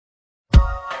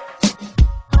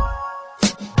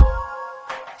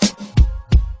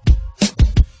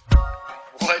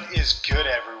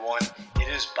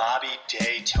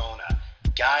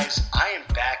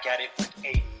at it with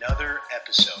another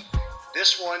episode.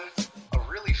 This one,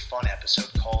 a really fun episode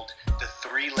called The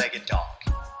Three-Legged Dog.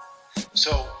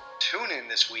 So tune in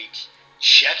this week,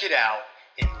 check it out,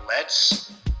 and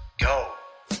let's go.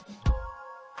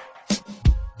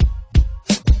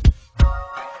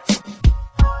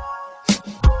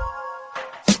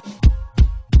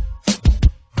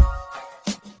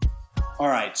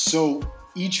 Alright, so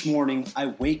each morning I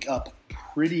wake up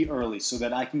pretty early so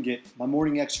that I can get my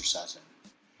morning exercise in.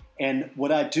 And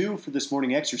what I do for this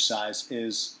morning exercise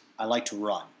is I like to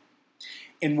run.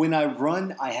 And when I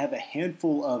run, I have a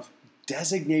handful of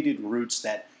designated routes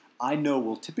that I know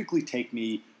will typically take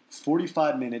me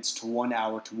 45 minutes to 1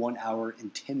 hour to 1 hour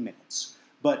and 10 minutes.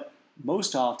 But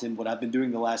most often, what I've been doing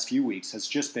the last few weeks has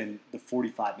just been the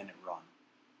 45-minute run.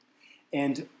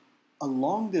 And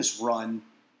along this run,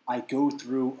 I go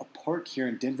through a park here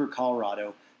in Denver,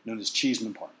 Colorado, known as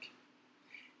Cheeseman Park.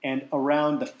 And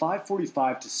around the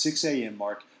 5:45 to 6 a.m.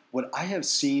 mark, what I have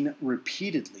seen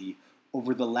repeatedly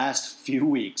over the last few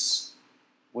weeks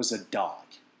was a dog.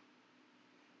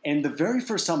 And the very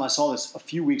first time I saw this a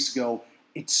few weeks ago,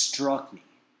 it struck me.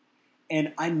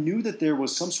 And I knew that there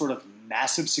was some sort of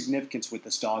massive significance with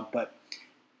this dog, but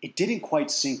it didn't quite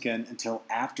sink in until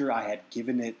after I had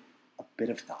given it a bit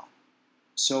of thought.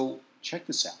 So check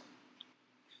this out.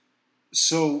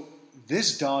 So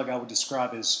this dog I would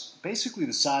describe as basically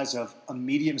the size of a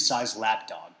medium-sized lap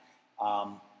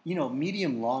dog.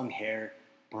 Medium long hair,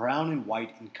 brown and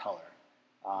white in color.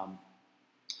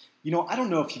 I don't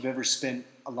know if you've ever spent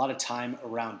a lot of time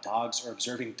around dogs or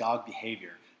observing dog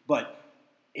behavior, but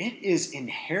it is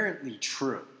inherently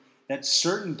true that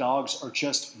certain dogs are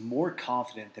just more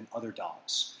confident than other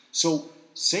dogs. So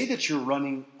say that you're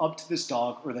running up to this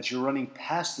dog, or that you're running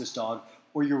past this dog,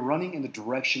 or you're running in the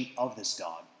direction of this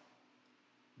dog.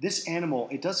 This animal,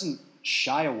 it doesn't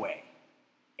shy away,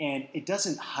 and it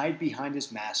doesn't hide behind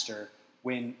his master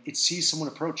when it sees someone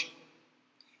approaching.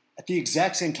 At the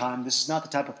exact same time, this is not the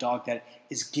type of dog that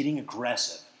is getting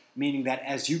aggressive, meaning that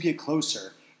as you get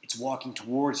closer, it's walking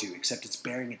towards you, except it's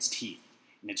baring its teeth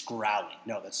and it's growling.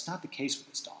 No, that's not the case with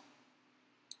this dog.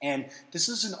 And this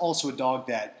isn't also a dog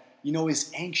that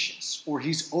is anxious, or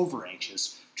he's over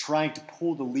anxious, trying to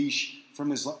pull the leash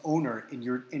from his owner in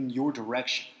your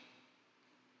direction.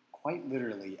 Quite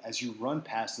literally, as you run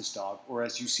past this dog, or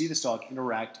as you see this dog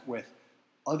interact with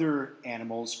other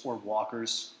animals or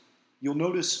walkers, you'll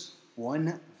notice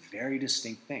one very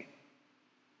distinct thing.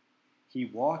 He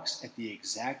walks at the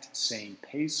exact same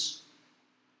pace,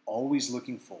 always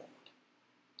looking forward.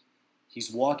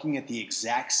 He's walking at the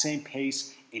exact same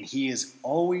pace, and he is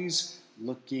always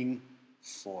looking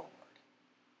forward.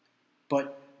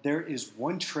 But there is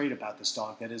one trait about this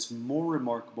dog that is more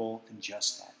remarkable than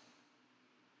just that.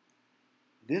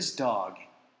 This dog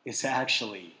is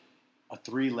actually a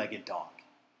three-legged dog.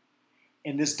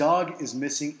 And this dog is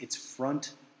missing its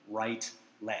front right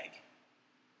leg.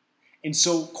 And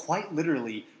so, quite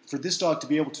literally, for this dog to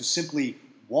be able to simply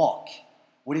walk,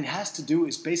 what it has to do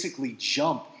is basically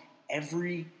jump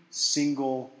every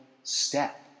single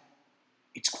step.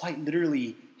 It's quite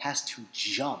literally has to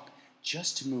jump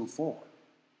just to move forward.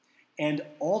 And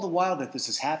all the while that this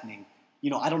is happening,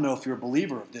 I don't know if you're a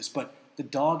believer of this, but the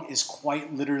dog is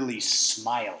quite literally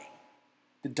smiling.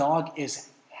 The dog is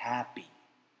happy.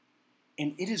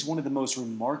 And it is one of the most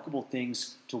remarkable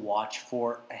things to watch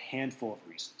for a handful of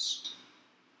reasons.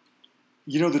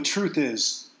 The truth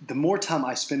is, the more time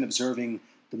I spend observing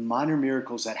the minor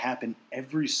miracles that happen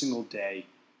every single day,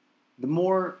 the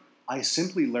more I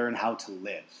simply learn how to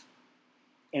live.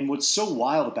 And what's so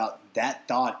wild about that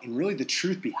thought, and really the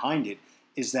truth behind it,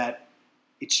 is that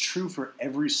it's true for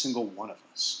every single one of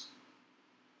us.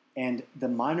 And the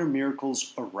minor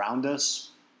miracles around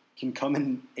us can come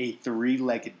in a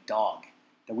three-legged dog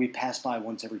that we pass by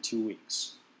once every 2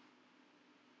 weeks.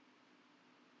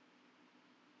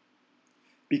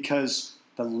 Because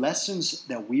the lessons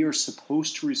that we are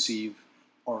supposed to receive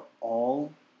are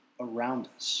all around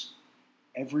us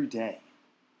every day.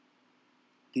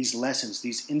 These lessons,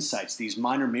 these insights, these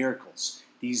minor miracles,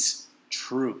 these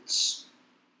truths,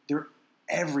 they're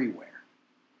everywhere.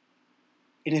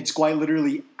 And it's quite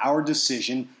literally our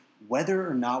decision whether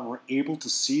or not we're able to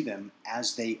see them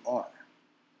as they are.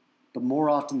 But more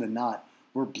often than not,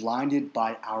 we're blinded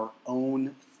by our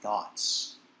own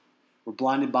thoughts. We're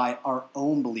blinded by our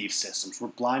own belief systems. We're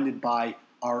blinded by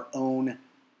our own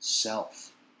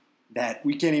self. That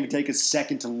we can't even take a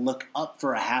second to look up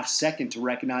for a half second to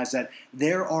recognize that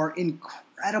there are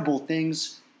incredible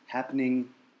things happening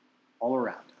all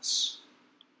around us.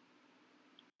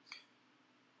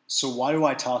 So why do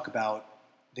I talk about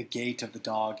the gait of the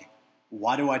dog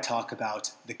Why do I talk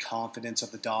about the confidence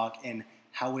of the dog and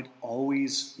how it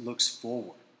always looks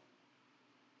forward?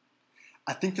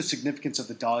 I think the significance of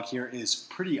the dog here is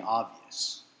pretty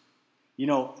obvious.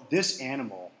 This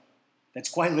animal that's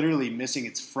quite literally missing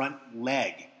its front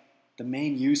leg, the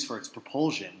main use for its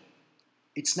propulsion,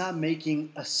 it's not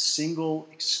making a single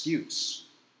excuse.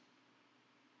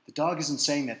 The dog isn't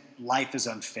saying that life is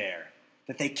unfair,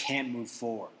 that they can't move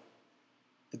forward.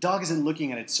 The dog isn't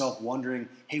looking at itself wondering,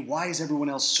 hey, why is everyone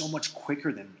else so much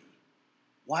quicker than me?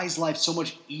 Why is life so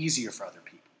much easier for other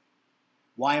people?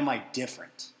 Why am I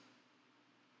different?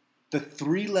 The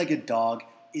three-legged dog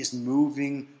is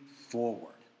moving forward.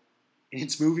 And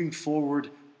it's moving forward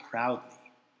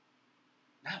proudly.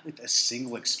 Not with a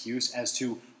single excuse as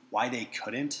to why they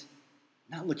couldn't.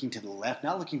 Not looking to the left,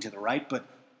 not looking to the right, but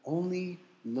only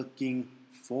looking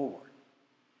forward.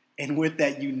 And with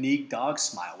that unique dog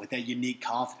smile, with that unique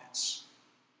confidence.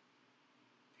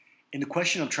 And the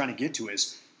question I'm trying to get to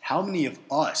is, how many of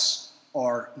us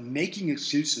are making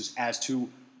excuses as to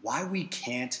why we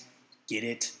can't get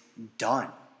it done?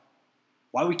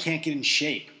 Why we can't get in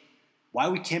shape? Why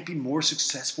we can't be more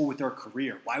successful with our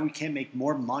career? Why we can't make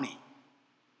more money?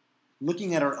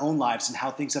 Looking at our own lives and how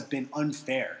things have been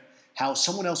unfair, how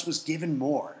someone else was given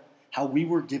more, how we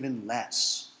were given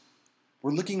less.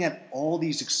 We're looking at all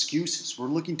these excuses. We're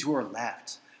looking to our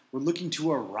left. We're looking to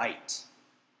our right.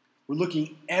 We're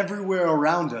looking everywhere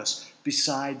around us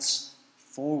besides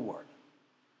forward.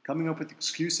 Coming up with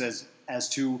excuses as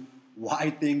to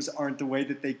why things aren't the way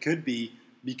that they could be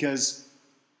because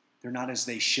they're not as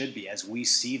they should be, as we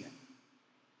see them.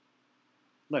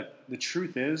 Look, the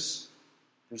truth is,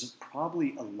 there's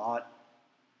probably a lot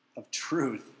of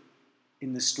truth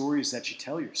in the stories that you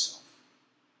tell yourself.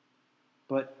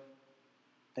 But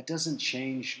that doesn't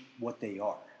change what they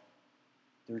are.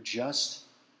 They're just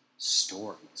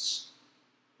stories.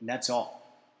 And that's all.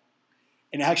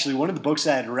 And actually, one of the books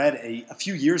I had read a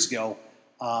few years ago,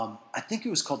 I think it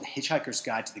was called The Hitchhiker's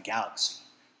Guide to the Galaxy,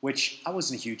 which I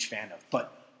wasn't a huge fan of.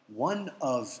 But one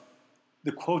of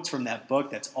the quotes from that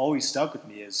book that's always stuck with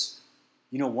me is,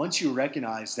 once you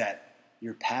recognize that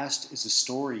your past is a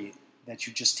story that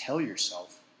you just tell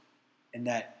yourself, and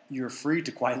that you're free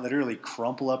to quite literally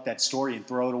crumple up that story and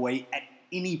throw it away at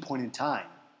any point in time.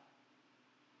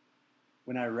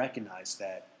 When I recognized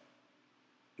that,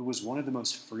 it was one of the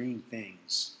most freeing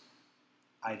things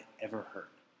I'd ever heard.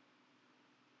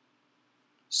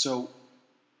 So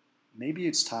maybe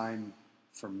it's time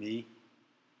for me,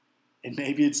 and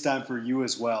maybe it's time for you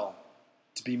as well,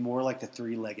 to be more like the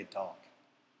three-legged dog.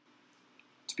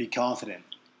 To be confident,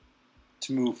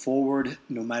 to move forward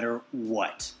no matter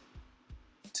what.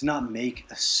 To not make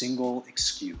a single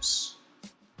excuse,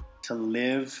 to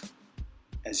live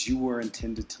as you were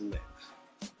intended to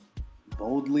live,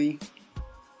 boldly,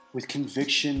 with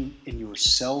conviction in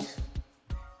yourself,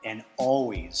 and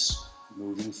always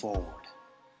moving forward.